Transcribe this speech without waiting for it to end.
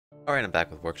Alright, I'm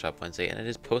back with Workshop Wednesday, and it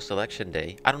is post-election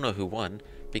day. I don't know who won,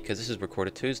 because this is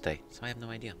recorded Tuesday, so I have no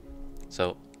idea.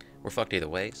 So, we're fucked either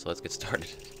way, so let's get started.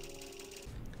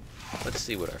 Let's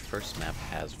see what our first map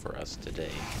has for us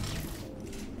today.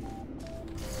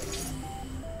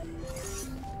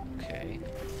 Okay.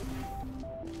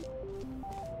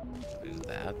 There's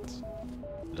that.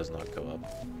 It does not go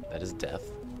up. That is death.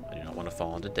 I do not want to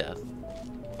fall into death.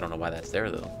 I don't know why that's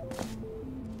there, though.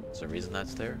 Is there a reason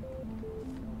that's there?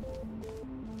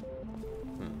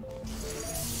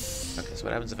 Okay, so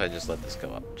what happens if I just let this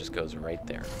go up? It just goes right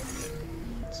there. Okay.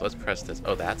 So let's press this.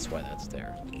 Oh, that's why that's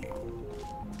there.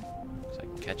 So I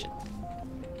can catch it.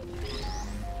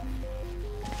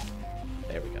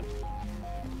 There we go.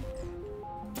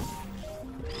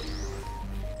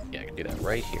 Yeah, I can do that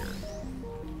right here.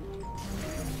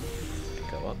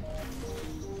 Go up.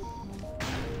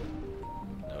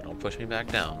 No, don't push me back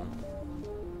down.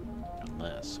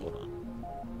 Unless, hold on.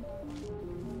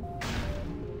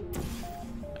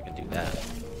 That.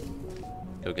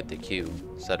 Go get the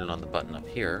cube, set it on the button up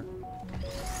here.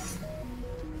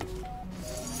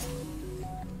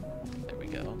 There we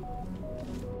go.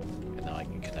 And now I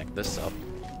can connect this up.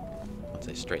 Once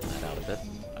I straighten that out a bit,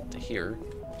 up to here.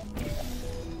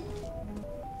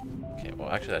 Okay, well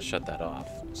actually I shut that off,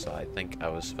 so I think I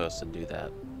was supposed to do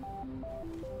that.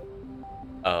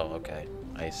 Oh, okay.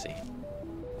 I see.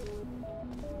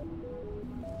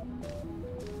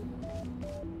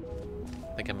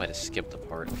 I think I might have skipped a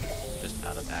part, just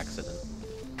out of accident.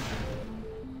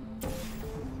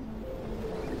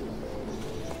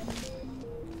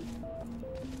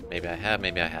 Maybe I have,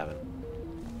 maybe I haven't.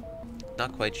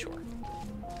 Not quite sure.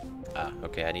 Ah,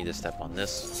 okay, I need to step on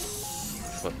this,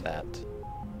 flip that.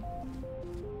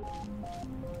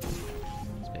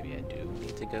 So maybe I do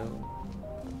need to go.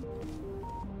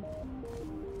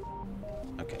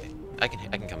 Okay, I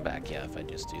can come back, yeah, if I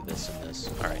just do this and this.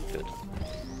 Alright, good.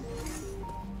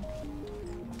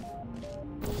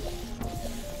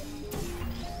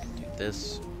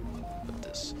 This, put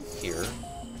this here.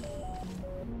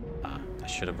 Ah, I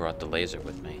should have brought the LaZer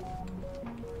with me.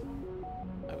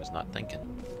 I was not thinking.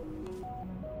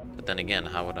 But then again,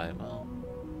 how would I, well...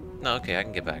 No, okay, I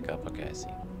can get back up. Okay, I see.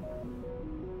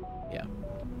 Yeah.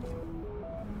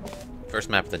 First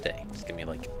map of the day. Just give me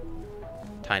like a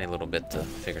tiny little bit to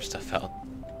figure stuff out.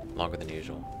 Longer than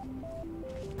usual.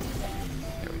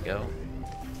 There we go.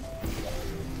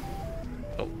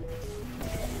 Oh.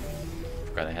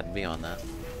 Forgot I had to be on that.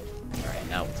 Alright,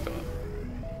 now let's go up.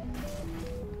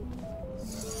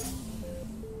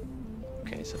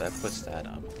 Okay, so that puts that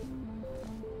up.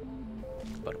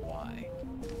 But why?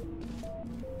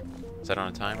 Is that on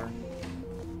a timer?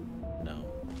 No.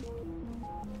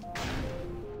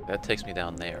 That takes me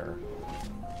down there.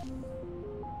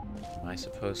 Am I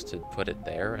supposed to put it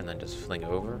there and then just fling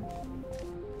over?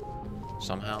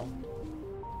 Somehow?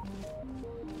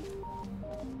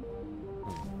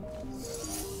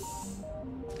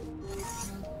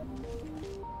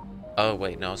 Oh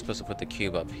wait, no, I was supposed to put the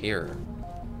cube up here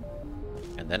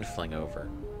and then fling over.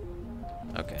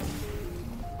 Okay.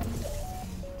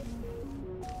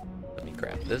 Let me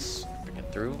grab this, bring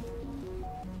it through.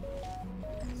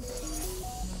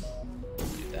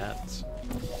 Do that.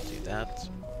 Do that.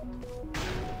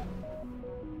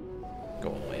 Go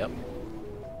all the way up.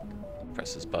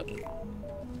 Press this button.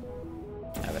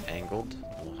 Have it angled.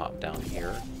 We'll hop down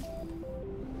here.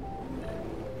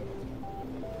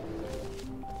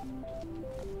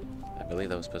 I believe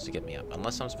that was supposed to get me up.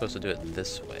 Unless I'm supposed to do it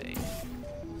this way.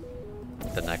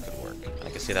 Then that could work. I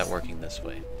can see that working this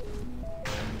way.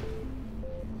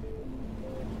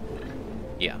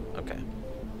 Yeah, okay.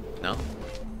 No?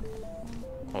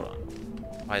 Hold on.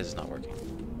 Why is this not working?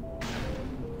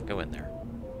 Go in there.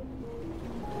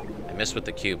 I missed with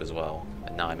the cube as well.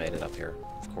 And now I made it up here,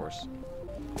 of course.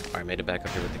 Alright, I made it back up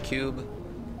here with the cube.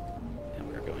 And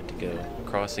we're going to go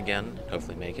across again.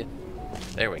 Hopefully make it.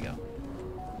 There we go.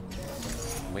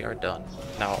 We are done.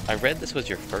 Now, I read this was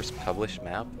your first published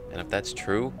map, and if that's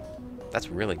true, that's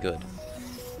really good.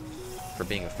 For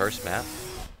being a first map,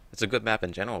 it's a good map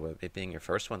in general, but it being your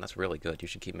first one, that's really good. You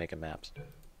should keep making maps.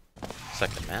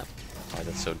 Second map. Why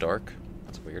that's so dark?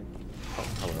 That's weird. Oh,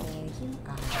 hello.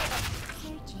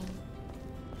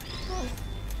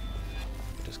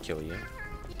 Just kill you.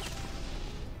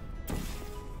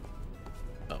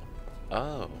 Oh.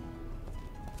 Oh.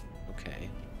 Okay.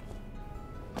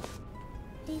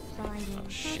 Oh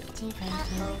shit. Thought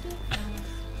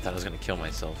I was gonna kill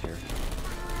myself here.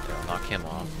 Okay, I'll knock him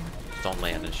off. Don't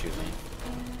land and shoot me.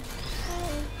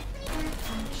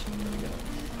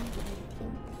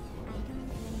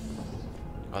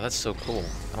 Oh, that's so cool.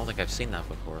 I don't think I've seen that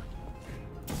before.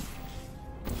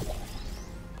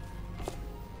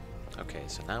 Okay,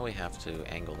 so now we have to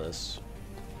angle this.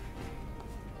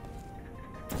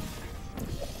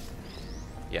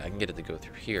 Yeah, I can get it to go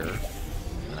through here,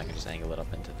 and I can just angle it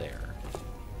up into there.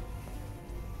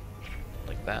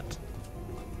 Like that.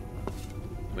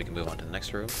 We can move on to the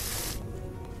next room.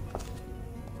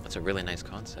 That's a really nice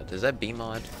concept. Is that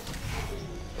B-mod?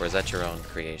 Or is that your own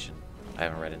creation? I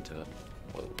haven't read into it.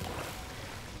 Whoa.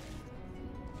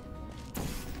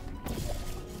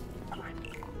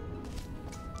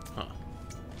 Huh.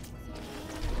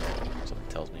 Something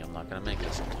tells me I'm not gonna make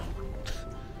this in time.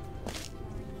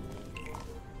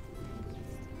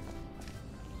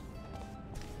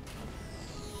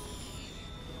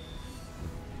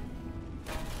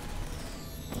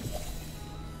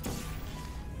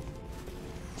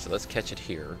 So let's catch it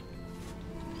here.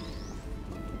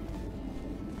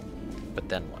 But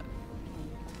then what?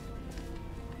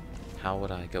 How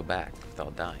would I go back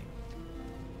without dying?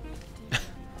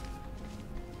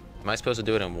 Am I supposed to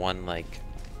do it in one, like,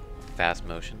 fast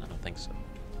motion? I don't think so.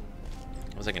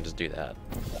 Unless I can just do that.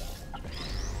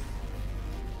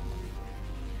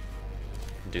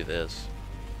 Do this.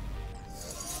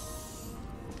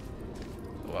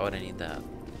 Why would I need that?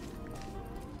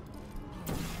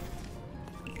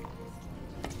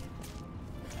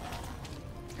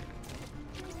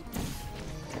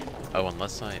 Oh,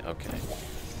 unless I... okay.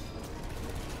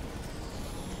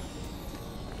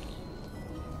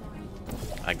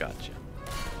 I got you.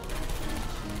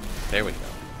 There we go.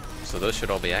 So those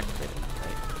should all be activated,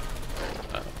 right?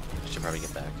 Oh, I should probably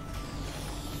get back.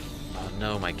 Oh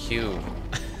no, my cube.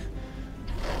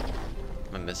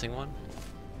 Am I missing one?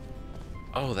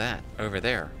 Oh, that. Over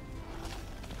there.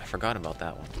 I forgot about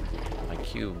that one. My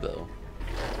cube, though.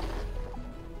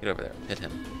 Get over there. Hit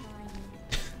him.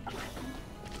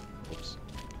 Whoops.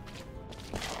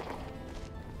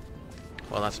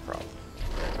 Well, that's a problem.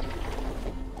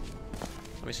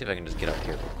 Let me see if I can just get up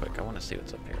here real quick. I want to see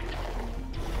what's up here.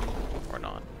 Or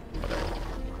not. Whatever.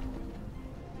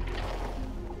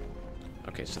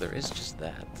 Okay, so there is just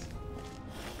that.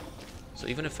 So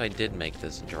even if I did make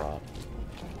this drop...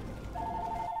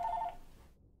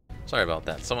 Sorry about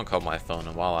that. Someone called my phone,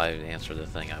 and while I answered the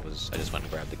thing, I just went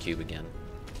to grab the cube again.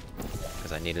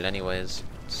 Because I need it anyways,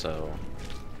 so...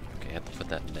 Okay, I have to put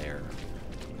that in there.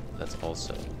 That's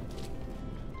also...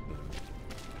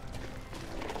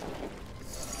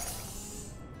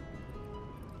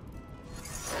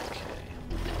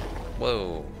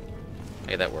 Whoa.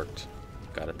 Hey, that worked.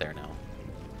 Got it there now.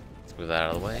 Let's move that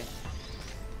out of the way.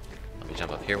 Let me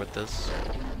jump up here with this.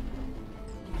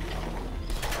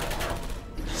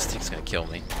 This thing's gonna kill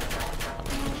me.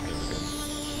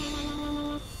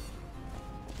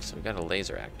 So we got a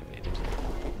laser activated.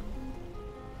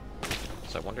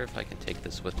 So I wonder if I can take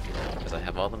this with me now, because I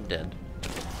have all them dead.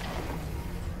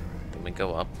 Then we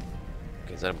go up.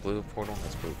 Okay, is that a blue portal?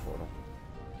 That's a blue portal.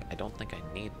 I don't think I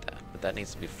need that, but that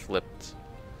needs to be flipped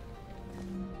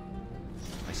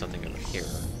by something over here.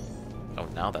 Oh,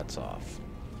 now that's off.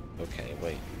 Okay,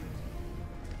 wait.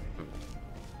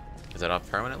 Is that off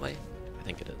permanently? I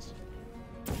think it is.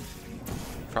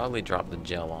 Probably drop the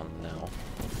gel on now.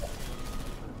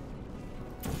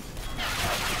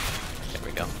 There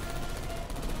we go.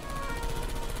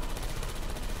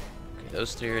 Okay,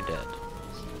 those three are dead.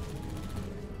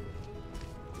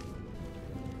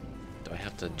 Do I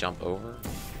have to jump over?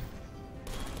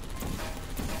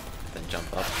 Then jump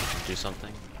up and do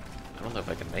something? I don't know if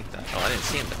I can make that. Oh, I didn't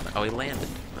see him down there. Oh, he landed.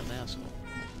 What an asshole.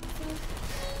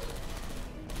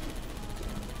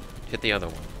 Hit the other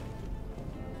one.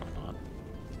 Or not.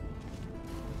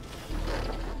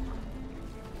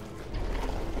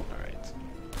 Alright.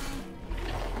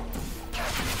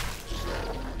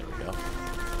 There we go.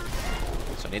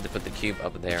 So I need to put the cube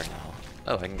up there now.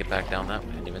 Oh, I can get back down that way.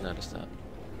 I didn't even notice that.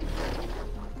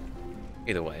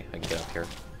 Either way, I can get up here.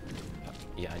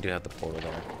 Yeah, I do have the portal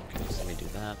there. Okay, so let me do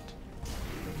that.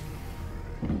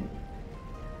 There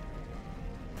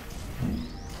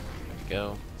we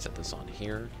go. Set this on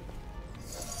here.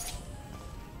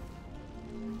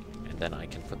 And then I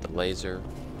can put the laser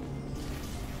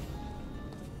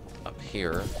up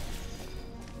here.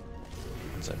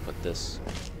 So I put this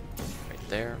right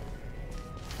there.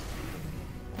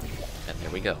 And there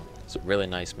we go. It's a really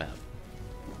nice map.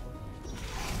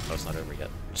 Oh, it's not over yet.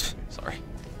 Sorry.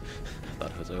 I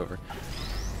thought it was over.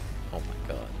 Oh my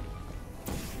god.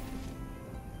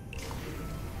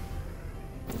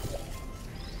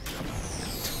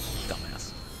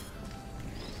 Dumbass.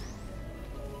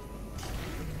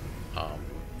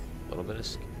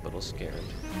 Little scared.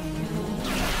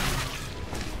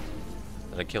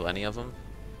 Did I kill any of them?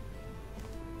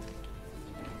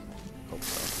 Hope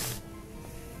so.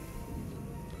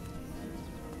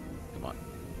 Come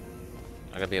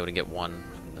I gotta be able to get one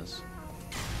from this.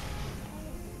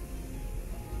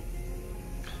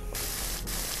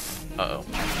 Uh-oh.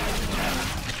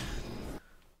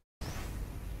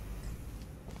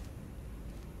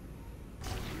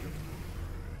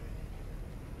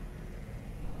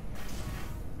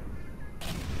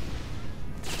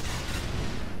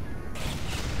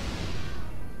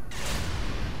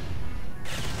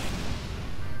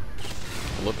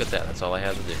 Look at that, that's all I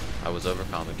had to do. I was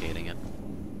overcomplicating it.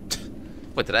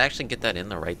 Wait, did I actually get that in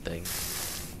the right thing?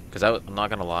 Because I'm not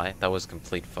gonna lie, that was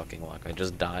complete fucking luck. I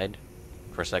just died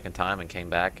for a second time and came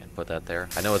back and put that there.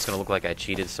 I know it's gonna look like I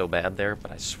cheated so bad there,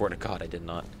 but I swear to God I did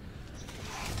not.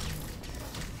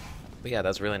 But yeah,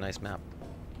 that's a really nice map.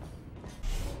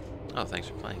 Oh, thanks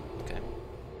for playing. Okay.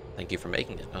 Thank you for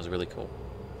making it. That was really cool.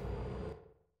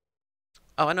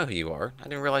 Oh, I know who you are. I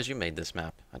didn't realize you made this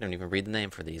map. I didn't even read the name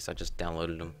for these. I just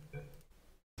downloaded them.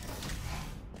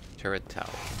 Turret Tower.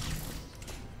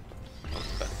 Oh,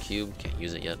 got a cube. Can't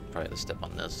use it yet. Probably have to step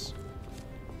on this.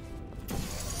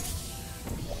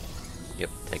 Yep,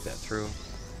 take that through.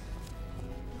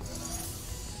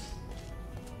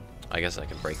 I guess I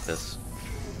can break this.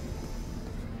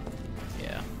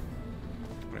 Yeah.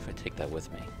 What if I take that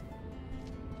with me?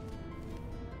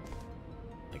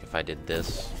 Like if I did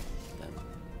this, then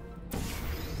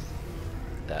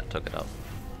that took it up.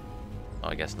 Oh,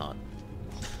 I guess not.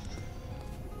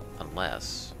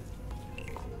 Unless...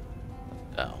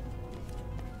 Oh.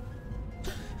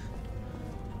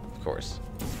 Of course.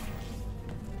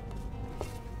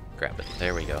 Grab it.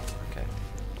 There we go. Okay.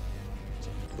 So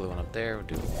glue one up there, we'll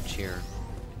do one here.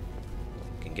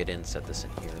 We can get in, set this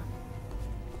in here.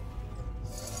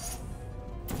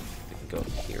 We can go up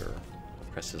here,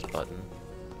 press this button.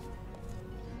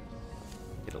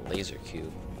 Get a laser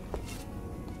cube.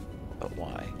 But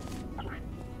why?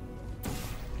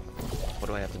 What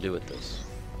do I have to do with this?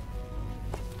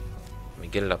 I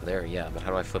mean, get it up there, yeah, but how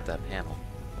do I flip that panel?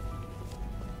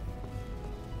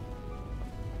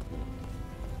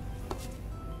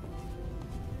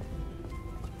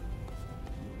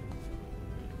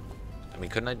 I mean,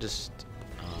 couldn't I just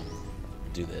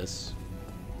do this?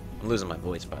 I'm losing my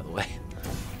voice, by the way.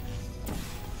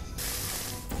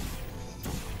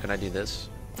 Can I do this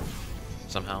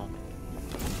somehow?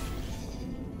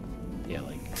 Yeah,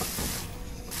 like...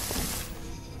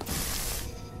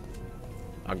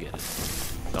 I'll get it.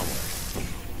 Don't worry.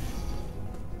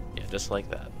 Yeah, just like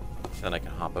that. Then I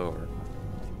can hop over.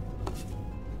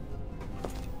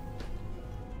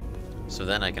 So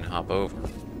then I can hop over.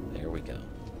 There we go.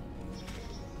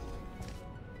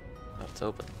 Oh, it's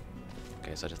open.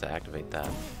 Okay, so I just have to activate that.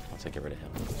 Once I get rid of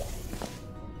him.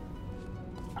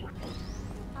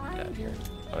 Get out of here.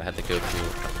 Oh, I had to go through...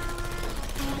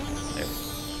 There we go.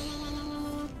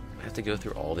 I have to go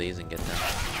through all these and get them.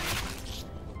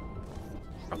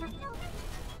 Oh.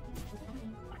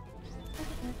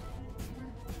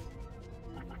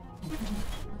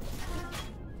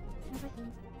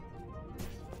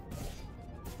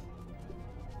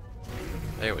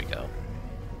 There we go.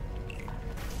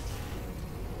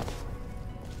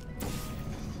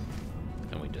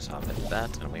 And we just hop into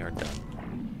that, and we are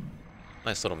done.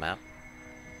 Nice little map.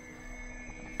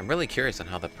 I'm really curious on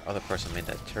how the other person made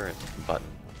that turret button,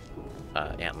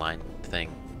 antline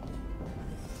thing.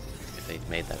 If they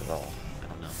made that at all. I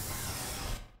don't know.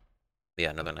 But yeah,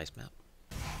 another nice map.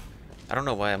 I don't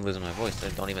know why I'm losing my voice. I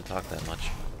don't even talk that much.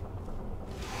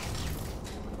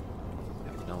 I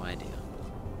have no idea.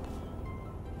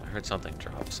 I heard something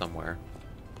drop somewhere.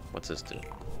 What's this do?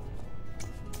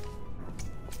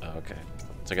 Oh, okay.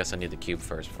 So I guess I need the cube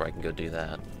first before I can go do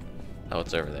that. Oh,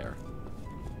 it's over there.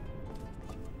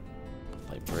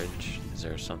 Light bridge. Is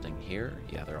there something here?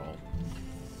 Yeah, they're all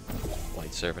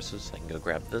light surfaces. I can go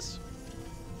grab this.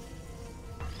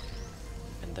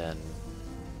 And then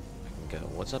I can go...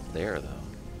 What's up there, though?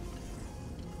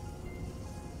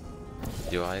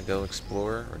 Do I go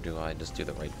explore, or do I just do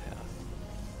the right path?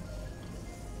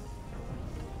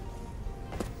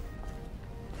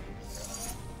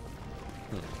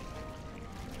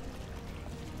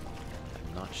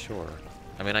 I'm not sure.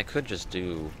 I mean, I could just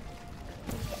do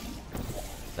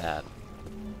that.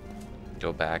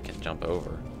 Go back and jump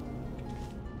over.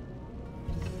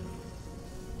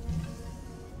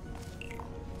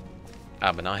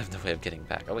 Ah, but now I have no way of getting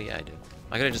back. Oh, yeah, I do.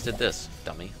 I could have just did this,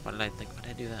 dummy. Why did I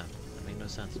do that? That made no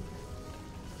sense.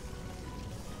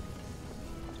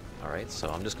 Alright, so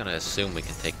I'm just gonna assume we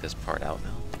can take this part out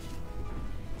now.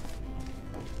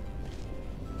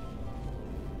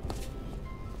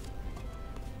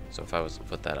 So if I was to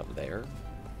put that up there,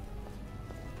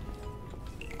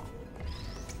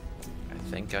 I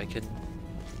think I could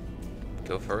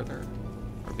go further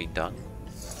or be done.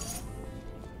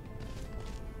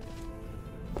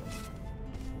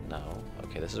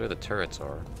 Okay, this is where the turrets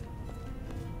are.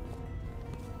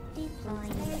 We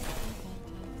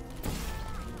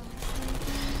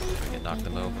can knock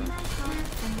them over.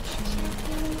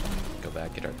 Go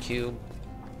back, get our cube.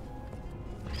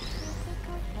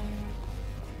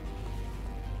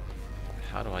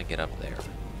 How do I get up there?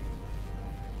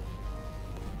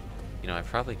 You know, I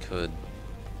probably could...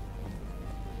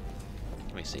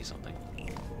 Let me see something.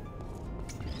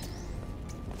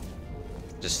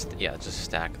 Just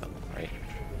stack them, right?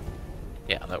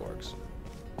 Yeah, that works.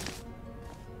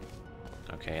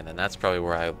 Okay, and then that's probably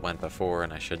where I went before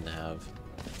and I shouldn't have.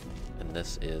 And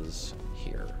this is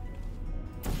here.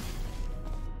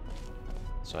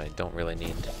 So I don't really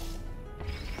need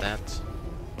that.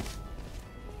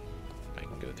 I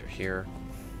can go through here.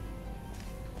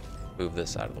 Move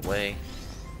this out of the way.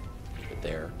 Keep it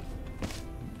there.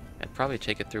 And probably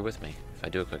take it through with me if I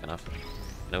do it quick enough.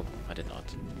 Nope, I did not.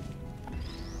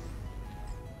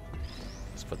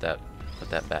 Let's put that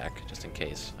back just in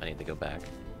case I need to go back.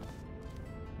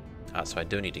 Ah, so I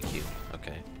do need a cube.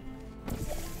 Okay.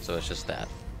 So it's just that.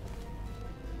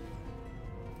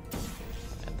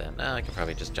 And then I can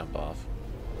probably just jump off.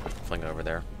 Fling it over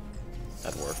there.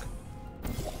 That'd work.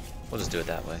 We'll just do it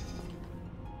that way.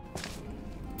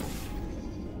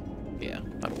 Yeah,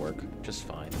 that'll work just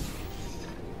fine.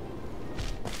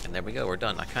 And there we go, we're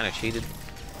done. I kind of cheated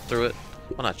through it.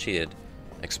 Well, not cheated.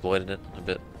 Exploited it a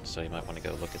bit. So you might want to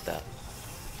go look at that.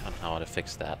 On how to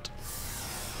fix that.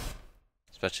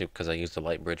 Especially because I used the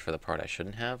light bridge for the part I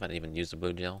shouldn't have. I didn't even use the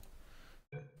blue gel.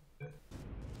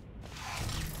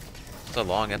 It's a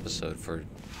long episode for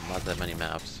not that many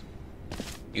maps.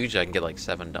 Usually I can get like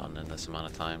 7 done in this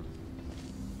amount of time.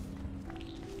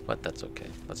 But that's okay.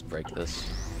 Let's break this.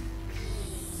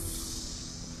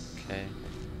 Okay.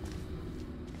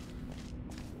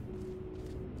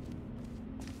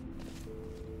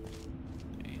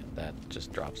 And that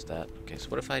just drops that. Okay, so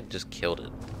what if I just killed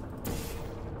it?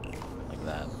 Like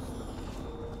that.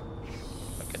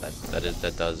 Okay,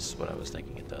 that does what I was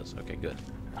thinking it does. Okay, good.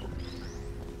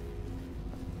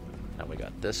 Now we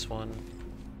got this one.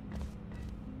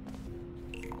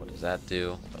 What does that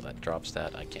do? Oh, that drops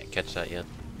that. I can't catch that yet.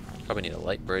 Probably need a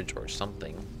light bridge or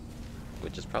something,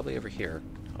 which is probably over here.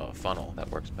 Oh, a funnel. That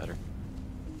works better.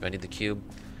 Do I need the cube?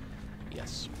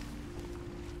 Yes.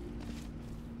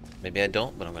 Maybe I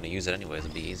don't, but I'm going to use it anyways.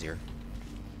 It'll be easier.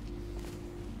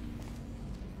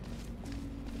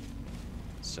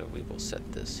 So we will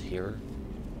set this here.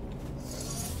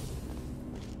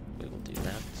 We will do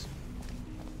that.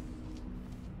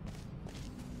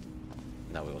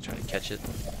 Now we will try to catch it.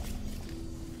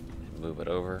 And move it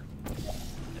over.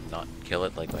 And not kill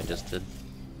it like I just did.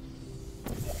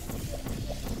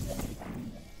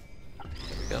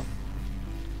 There we go.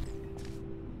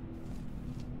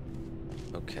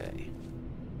 Okay.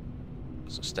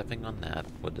 So stepping on that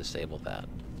would disable that.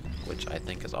 Which I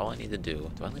think is all I need to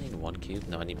do. Do I only need one cube?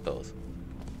 No, I need both.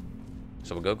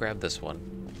 So we'll go grab this one.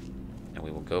 And we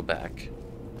will go back.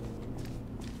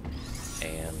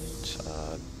 And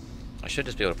I should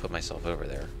just be able to put myself over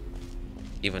there.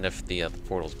 Even if the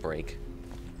portals break.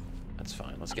 That's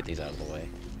fine. Let's get these out of the way.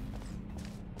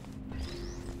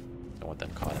 Don't want them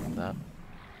caught in that.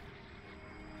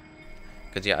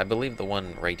 Because, yeah, I believe the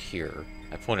one right here,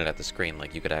 I pointed at the screen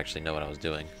like you could actually know what I was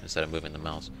doing instead of moving the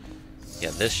mouse.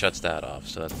 Yeah, this shuts that off,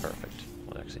 so that's perfect.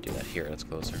 We'll actually do that here. That's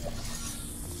closer.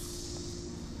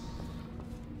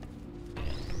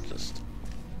 And we'll just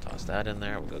toss that in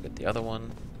there. We'll go get the other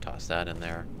one. Toss that in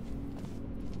there.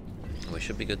 And we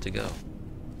should be good to go.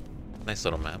 Nice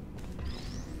little map.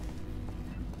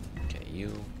 Okay,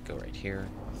 you go right here.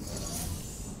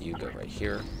 You go right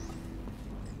here.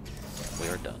 We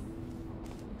are done.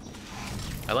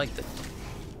 I liked it.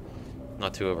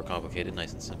 Not too overcomplicated,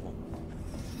 nice and simple.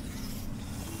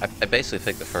 I basically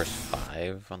picked the first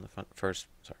 5 on the front, first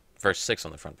 6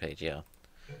 on the front page, yeah.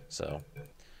 So,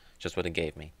 just what it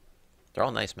gave me. They're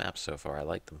all nice maps so far, I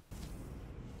like them.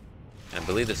 And I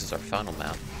believe this is our final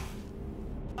map.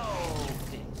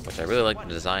 Which I really like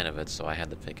the design of it, so I had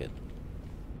to pick it.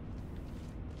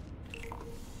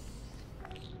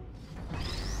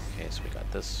 Okay, so we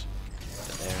got this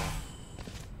to there.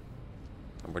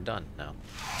 And we're done now.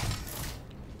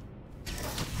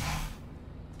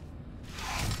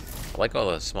 I like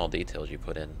all the small details you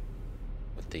put in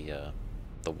with the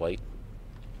white.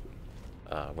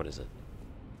 What is it?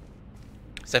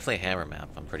 It's definitely a hammer map,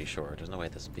 I'm pretty sure. There's no way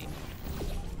this is being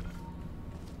moved.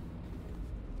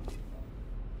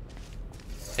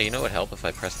 Hey, you know what would help if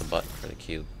I press the button for the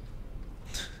cube?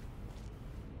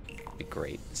 It'd be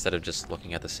great. Instead of just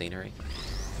looking at the scenery,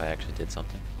 if I actually did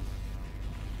something.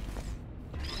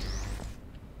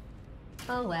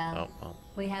 Oh well. Oh, well.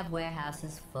 We have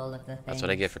warehouses full of the things. That's what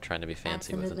I get for trying to be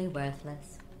fancy with it. Absolutely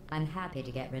worthless. I'm happy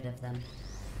to get rid of them.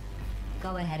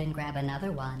 Go ahead and grab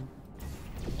another one.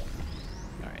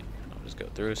 Alright, I'll just go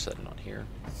through, set it on here.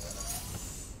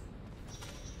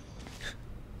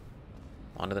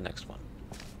 On to the next one.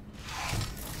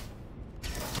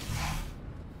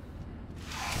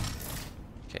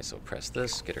 Okay, so press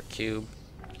this, get her cube.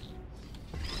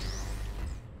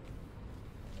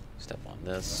 Step on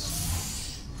this.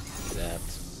 Do that.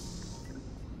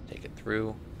 Take it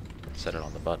through. Set it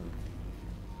on the button.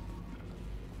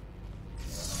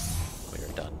 We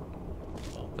are done.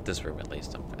 Well, with this room at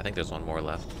least. I think there's one more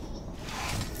left.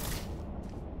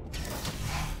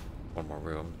 One more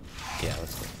room. Yeah,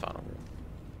 let's go to the final room.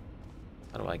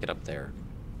 How do I get up there?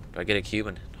 Do I get a cube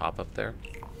and hop up there?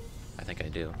 I think I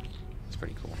do. It's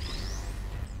pretty cool.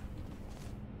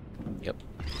 Yep.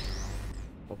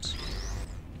 Whoops.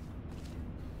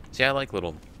 See, I like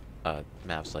little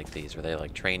maps like these where they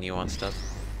like train you on stuff.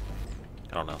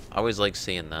 I don't know. I always like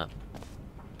seeing that.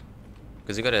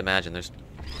 Because you gotta imagine there's...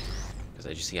 Because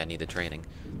as you see, I need the training.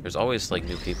 There's always like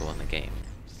new people in the game.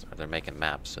 So they're making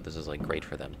maps, so this is like great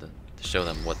for them to show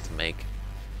them what to make.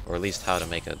 Or at least how to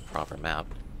make a proper map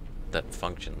that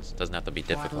functions. Doesn't have to be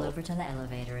difficult. Waddle over to the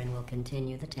elevator and we'll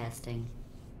continue the testing.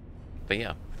 But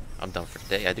yeah, I'm done for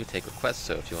today. I do take requests,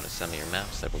 so if you want to send me your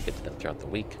maps, I will get to them throughout the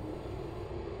week.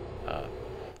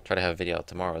 Try to have a video out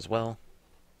tomorrow as well.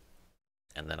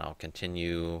 And then I'll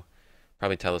continue,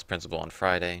 probably Talos Principle on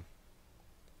Friday.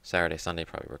 Saturday, Sunday,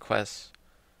 probably requests.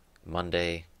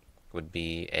 Monday would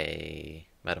be a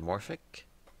metamorphic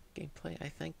gameplay, I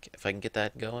think, if I can get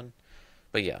that going.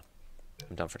 But yeah,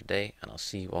 I'm done for today, and I'll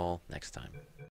see you all next time.